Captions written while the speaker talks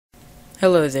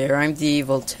Hello there, I'm The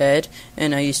Evil Ted,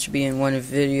 and I used to be in one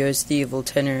of the videos,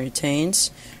 TheEvilTedd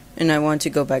Returns, and I want to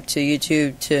go back to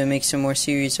YouTube to make some more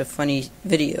series of funny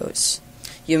videos.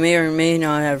 You may or may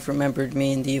not have remembered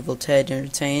me in TheEvilTedd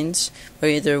Returns, but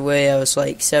either way I was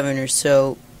like 7 or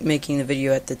so making the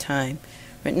video at the time.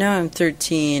 Right now I'm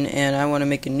 13 and I want to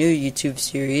make a new YouTube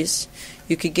series.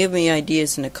 You could give me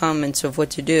ideas in the comments of what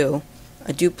to do.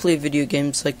 I do play video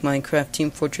games like Minecraft, Team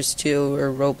Fortress 2,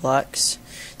 or Roblox,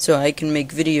 so I can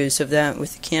make videos of that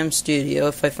with the Cam Studio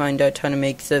if I find out how to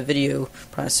make the video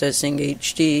processing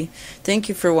HD. Thank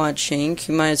you for watching.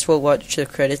 You might as well watch the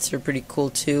credits, they're pretty cool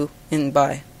too, and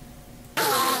bye.